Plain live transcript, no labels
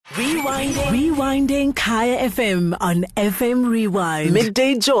Rewinding Kaya FM on FM Rewind.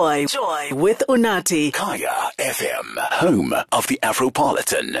 Midday Joy with Unathi. Kaya FM, home of the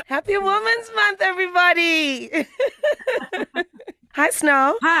Afropolitan. Happy Women's Month, everybody. Hi,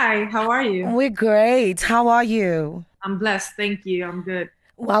 Snoh. Hi, how are you? We're great. How are you? I'm blessed, thank you. I'm good.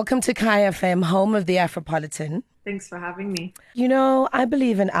 Welcome to Kaya FM, home of the Afropolitan. Thanks for having me. You know, I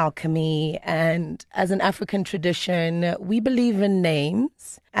believe in alchemy, and as an African tradition, we believe in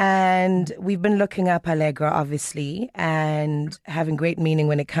names. And we've been looking up Aalegra, obviously, and having great meaning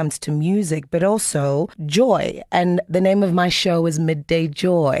when it comes to music, but also joy. And the name of my show is Midday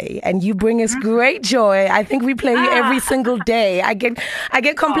Joy. And you bring us great joy. I think we play you every single day. I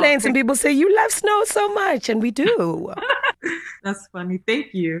get complaints and people say, you love Snoh so much. And we do. That's funny.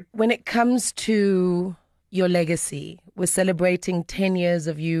 Thank you. When it comes to your legacy, we're celebrating 10 years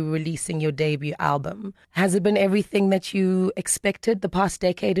of you releasing your debut album. Has it been everything that you expected the past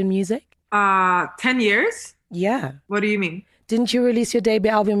decade in music? 10 years? Yeah. What do you mean? Didn't you release your debut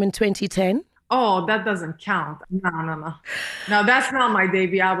album in 2010? Oh, that doesn't count. No. No, that's not my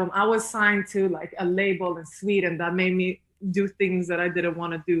debut album. I was signed to like a label in Sweden that made me do things that I didn't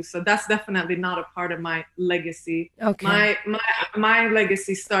want to do. So that's definitely not a part of my legacy. Okay. My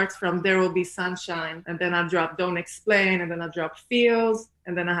legacy starts from There Will Be Sunshine, and then I drop Don't Explain, and then I drop Feels,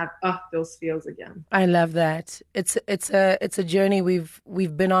 and then I have Those Feels again. I love that. It's a journey we've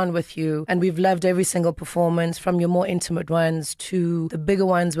been on with you, and we've loved every single performance, from your more intimate ones to the bigger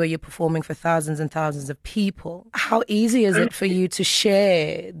ones where you're performing for thousands and thousands of people. How easy is it for you to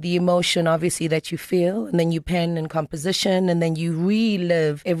share the emotion, obviously, that you feel, and then you pen and composition, and then you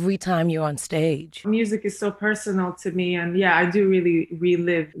relive every time you're on stage? Music is so personal to me, and yeah, I do really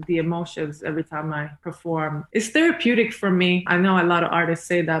relive the emotions every time I perform. It's therapeutic for me. I know a lot of artists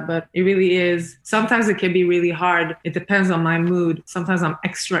say that, but it really is. Sometimes it can be really hard. It depends on my mood. Sometimes I'm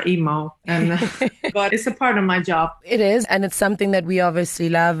extra emo, but it's a part of my job. It is, and it's something that we obviously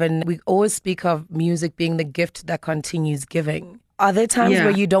love, and we always speak of music being the gift that continues giving. Are there times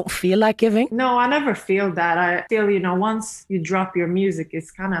where you don't feel like giving? No, I never feel that. I feel, once you drop your music, it's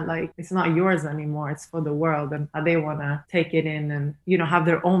kind of like it's not yours anymore. It's for the world, and they want to take it in and, have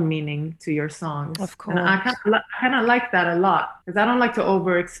their own meaning to your songs. Of course. And I kind of like that a lot, because I don't like to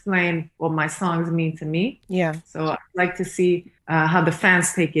over-explain what my songs mean to me. Yeah. So I like to see how the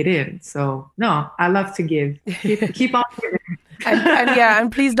fans take it in. So, no, I love to give. Keep on giving.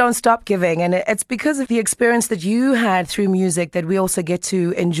 and please don't stop giving. And it's because of the experience that you had through music that we also get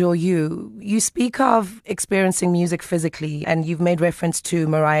to enjoy you. You speak of experiencing music physically, and you've made reference to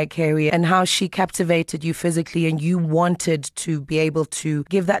Mariah Carey and how she captivated you physically, and you wanted to be able to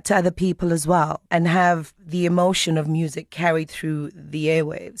give that to other people as well and have the emotion of music carried through the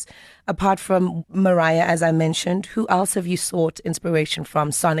airwaves. Apart from Mariah, as I mentioned, who else have you sought inspiration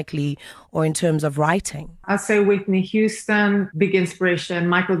from sonically or in terms of writing? I'd say Whitney Houston, big inspiration.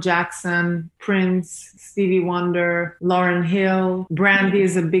 Michael Jackson, Prince, Stevie Wonder, Lauryn Hill. Brandy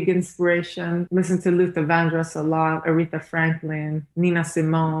is a big inspiration. Listen to Luther Vandross a lot, Aretha Franklin, Nina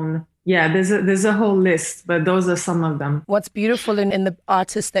Simone. Yeah, there's a whole list, but those are some of them. What's beautiful in the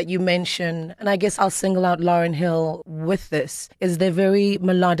artists that you mention, and I guess I'll single out Lauryn Hill with this, is they're very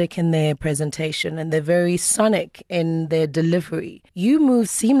melodic in their presentation and they're very sonic in their delivery. You move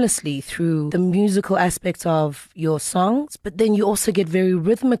seamlessly through the musical aspects of your songs, but then you also get very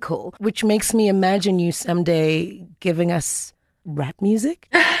rhythmical, which makes me imagine you someday giving us rap music.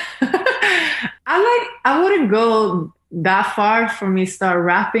 I wouldn't go that far for me to start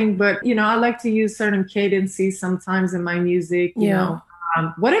rapping, but I like to use certain cadences sometimes in my music. You know,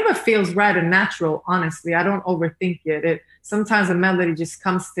 whatever feels right and natural. Honestly, I don't overthink it. Sometimes a melody just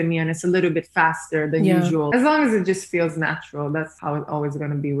comes to me and it's a little bit faster than usual. As long as it just feels natural, that's how it's always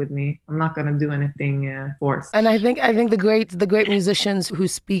going to be with me. I'm not going to do anything forced. And I think the great musicians who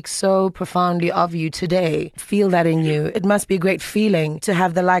speak so profoundly of you today feel that in you. It must be a great feeling to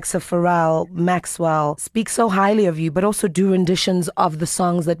have the likes of Pharrell, Maxwell speak so highly of you, but also do renditions of the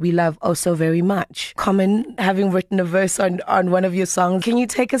songs that we love oh so very much. Common, having written a verse on one of your songs, can you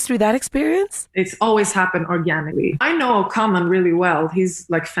take us through that experience? It's always happened organically. I know Common really well. He's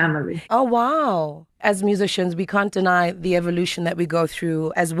like family. Oh, wow. As musicians, we can't deny the evolution that we go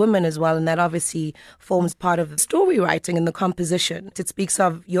through as women as well, and that obviously forms part of the story writing and the composition. It speaks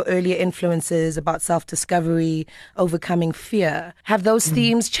of your earlier influences about self-discovery, overcoming fear. Have those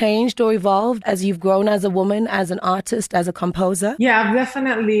themes changed or evolved as you've grown as a woman, as an artist, as a composer? Yeah, I've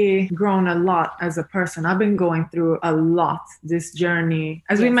definitely grown a lot as a person. I've been going through a lot this journey.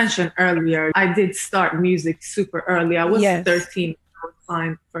 As we mentioned earlier, I did start music super early. I was 13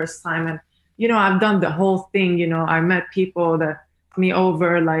 first time, and I've done the whole thing. I met people that me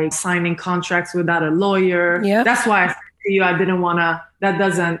over like signing contracts without a lawyer. Yeah. That's why I said to you, I didn't want to, that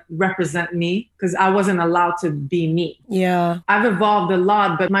doesn't represent me because I wasn't allowed to be me. Yeah. I've evolved a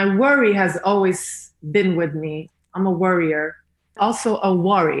lot, but my worry has always been with me. I'm a worrier, also a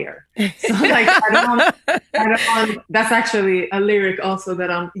warrior. So like, that's actually a lyric also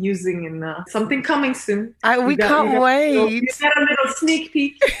that I'm using in something coming soon. We can't wait. You got a little sneak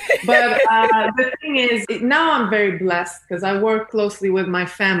peek. But the thing is, now I'm very blessed because I work closely with my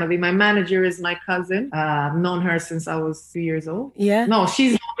family. My manager is my cousin. I've known her since I was 2 years old. Yeah. No,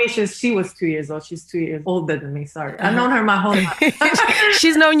 she's known me since she was 2 years old. She's 2 years older than me. Sorry. I've known her my whole life.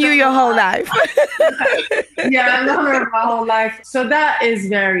 She's known you your whole life. Yeah, I've known her my whole life. So that is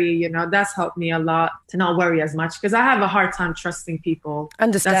very, that's helped me a lot to not worry as much because I have a hard time trusting people.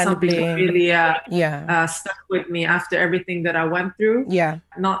 Understandably. That's something that really stuck with me after everything that I went through. Yeah.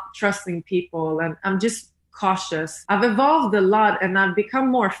 Not trusting people. And I'm just cautious. I've evolved a lot and I've become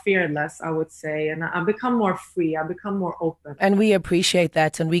more fearless, I would say. And I've become more free. I've become more open. And we appreciate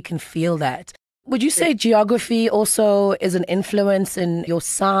that and we can feel that. Would you say geography also is an influence in your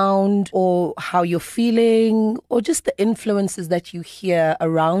sound or how you're feeling or just the influences that you hear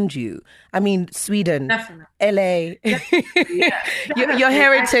around you? I mean, Sweden, Definitely. LA, your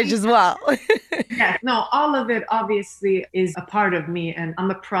heritage as well. Yeah, no, all of it obviously is a part of me and I'm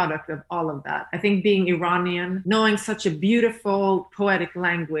a product of all of that. I think being Iranian, knowing such a beautiful poetic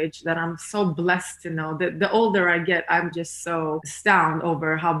language that I'm so blessed to know that the older I get, I'm just so astounded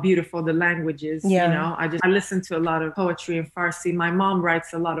over how beautiful the language is. Yeah. I listen to a lot of poetry in Farsi. My mom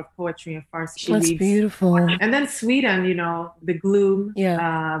writes a lot of poetry in Farsi. She That's reads. beautiful. And then Sweden, the gloom,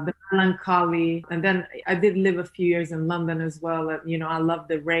 the melancholy. And then I did live a few years in London as well. And, I love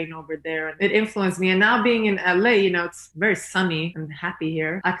the rain over there. And it influenced me. And now being in LA, it's very sunny and happy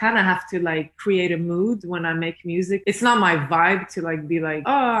here. I kind of have to like create a mood when I make music. It's not my vibe to like be like,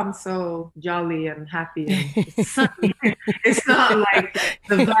 oh, I'm so jolly and happy and it's sunny. It's not like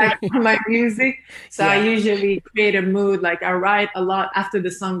the vibe of my music. So I usually create a mood. Like I write a lot after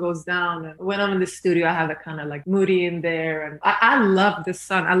the sun goes down. And when I'm in the studio, I have a kind of like moody in there. And I love the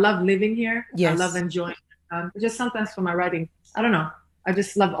sun. I love living here. Yes. I love enjoying the sun. Just sometimes for my writing, I don't know. I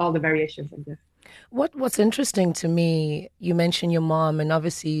just love all the variations of this. What's interesting to me, you mentioned your mom and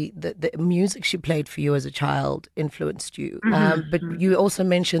obviously the music she played for you as a child influenced you. But you also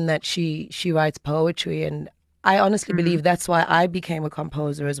mentioned that she writes poetry, and I honestly believe that's why I became a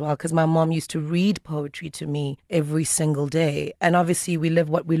composer as well, because my mom used to read poetry to me every single day. And obviously we live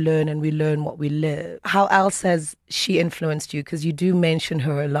what we learn and we learn what we live. How else has she influenced you? Because you do mention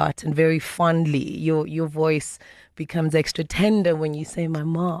her a lot and very fondly. Your voice becomes extra tender when you say my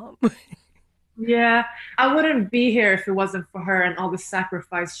mom. Yeah, I wouldn't be here if it wasn't for her and all the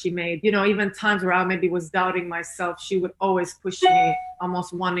sacrifice she made. Even times where I maybe was doubting myself, she would always push me,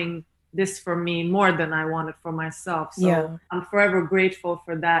 almost wanting this for me more than I wanted for myself. So I'm forever grateful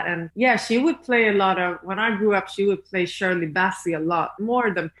for that. And she would play a lot of, when I grew up, she would play Shirley Bassey a lot,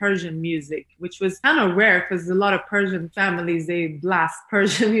 more than Persian music, which was kind of rare because a lot of Persian families, they blast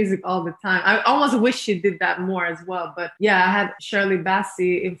Persian music all the time. I almost wish she did that more as well. But I had Shirley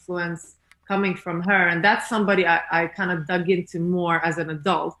Bassey influence coming from her. And that's somebody I kind of dug into more as an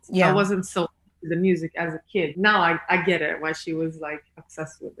adult. I wasn't so into the music as a kid. Now I get it, why she was like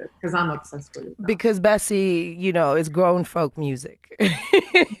obsessed with it, because I'm obsessed with it now. Because Bassey, is grown folk music.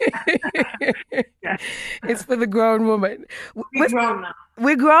 It's for the grown woman. We're grown now.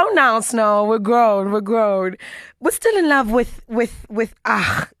 We're grown now, Snoh. We're grown. We're still in love with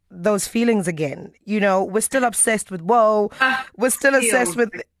those feelings again. We're still obsessed with whoa. We're still obsessed with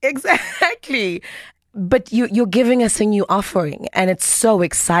exactly. But you're giving us a new offering, and it's so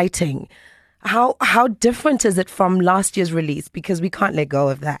exciting. How different is it from last year's release? Because we can't let go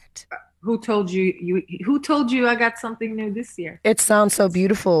of that. Who told you? Who told you I got something new this year? It sounds so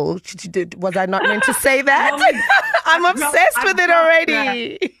beautiful. Was I not meant to say that? I'm obsessed with it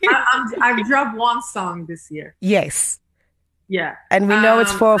already. I've dropped one song this year. Yes. Yeah. And we know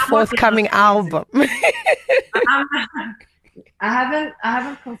it's for a forthcoming album. I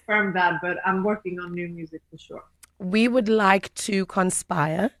haven't confirmed that, but I'm working on new music for sure. We would like to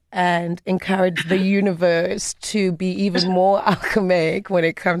conspire and encourage the universe to be even more alchemic when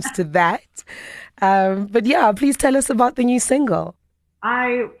it comes to that. But please tell us about the new single.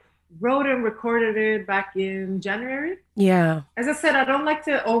 I wrote and recorded it back in January. Yeah. As I said, I don't like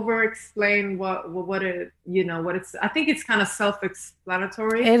to over-explain what it's. I think it's kind of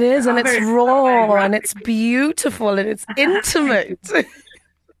self-explanatory. It is, and it's raw, and it's beautiful, and it's intimate.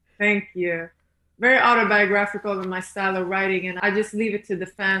 Thank you. Very autobiographical in my style of writing, and I just leave it to the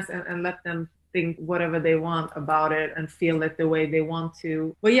fans and let them think whatever they want about it and feel it the way they want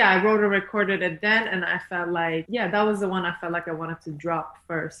to. But yeah, I wrote and recorded it then, and I felt like, yeah, that was the one I felt like I wanted to drop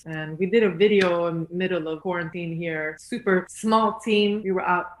first. And we did a video in the middle of quarantine here, super small team. We were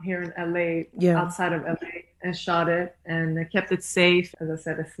out here in LA, outside of LA, and shot it and kept it safe. As I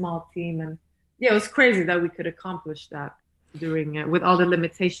said, a small team. And yeah, it was crazy that we could accomplish that during it with all the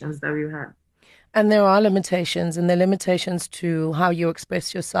limitations that we had. And there are limitations, and there are limitations to how you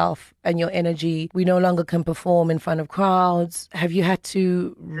express yourself and your energy. We no longer can perform in front of crowds. Have you had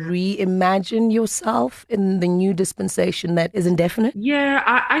to reimagine yourself in the new dispensation that is indefinite? Yeah,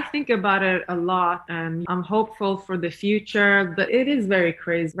 I think about it a lot, and I'm hopeful for the future, but it is very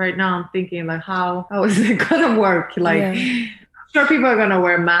crazy. Right now I'm thinking like, how is it gonna work? Like, sure, people are going to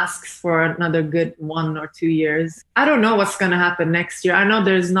wear masks for another good 1 or 2 years. I don't know what's going to happen next year. I know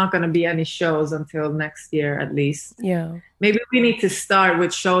there's not going to be any shows until next year, at least. Yeah. Maybe we need to start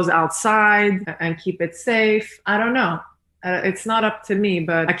with shows outside and keep it safe. I don't know. It's not up to me,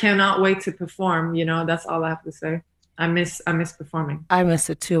 but I cannot wait to perform. You know, that's all I have to say. I miss performing. I miss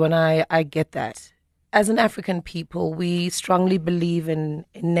it too, and I get that. As an African people, we strongly believe in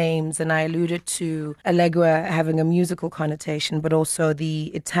names, and I alluded to Aalegra having a musical connotation, but also the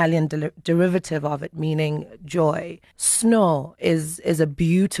Italian derivative of it, meaning joy. Snoh is a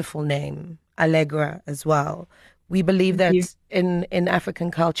beautiful name, Aalegra as well. We believe that in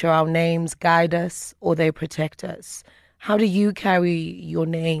African culture, our names guide us or they protect us. How do you carry your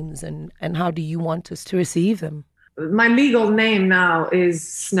names, and how do you want us to receive them? My legal name now is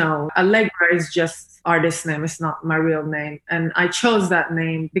Snoh. Aalegra is just artist name. It's not my real name. And I chose that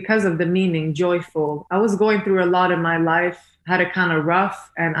name because of the meaning, joyful. I was going through a lot in my life, had it kind of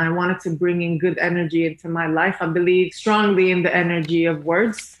rough, and I wanted to bring in good energy into my life. I believe strongly in the energy of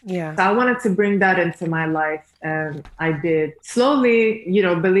words. Yeah. So I wanted to bring that into my life, and I did. Slowly, you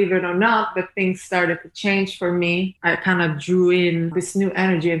know, believe it or not, but things started to change for me. I kind of drew in this new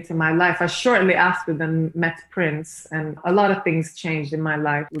energy into my life. I shortly after then met Prince, and a lot of things changed in my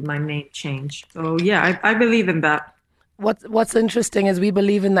life with my name change. So yeah, I believe in that. What's interesting is we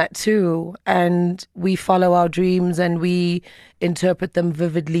believe in that too, and we follow our dreams and we interpret them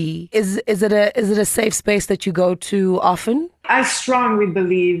vividly. Is it a safe space that you go to often? I strongly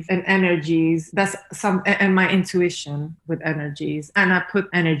believe in energies. And my intuition with energies, and I put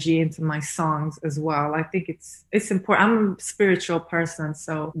energy into my songs as well. I think it's important. I'm a spiritual person,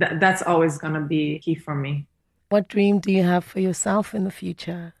 so that's always gonna be key for me. What dream do you have for yourself in the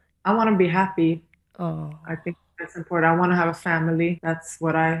future? I want to be happy. Oh, I think that's important. I want to have a family. That's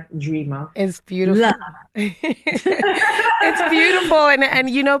what I dream of. It's beautiful. It's beautiful, and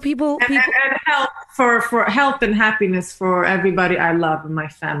you know, people and health for health and happiness for everybody I love in my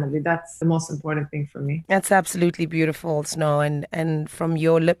family. That's the most important thing for me. That's absolutely beautiful, Snoh, and from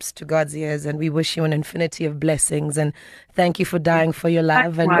your lips to God's ears, and we wish you an infinity of blessings, and thank you for dying for your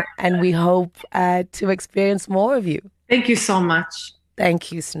love, and we hope to experience more of you. Thank you so much.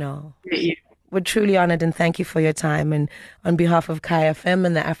 Thank you, Snoh. Thank you. We're truly honored, and thank you for your time. And on behalf of Kaya FM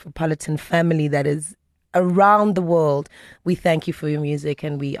and the Afropolitan family that is around the world, we thank you for your music,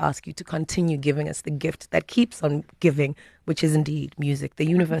 and we ask you to continue giving us the gift that keeps on giving, which is indeed music, the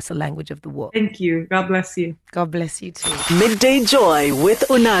universal language of the world. Thank you. God bless you. God bless you too. Midday Joy with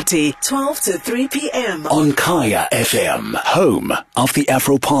Unathi, 12 to 3 p.m. on Kaya FM, home of the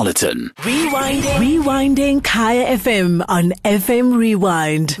Afropolitan. Rewinding Kaya FM on FM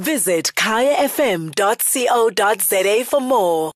Rewind. Visit kayafm.co.za for more.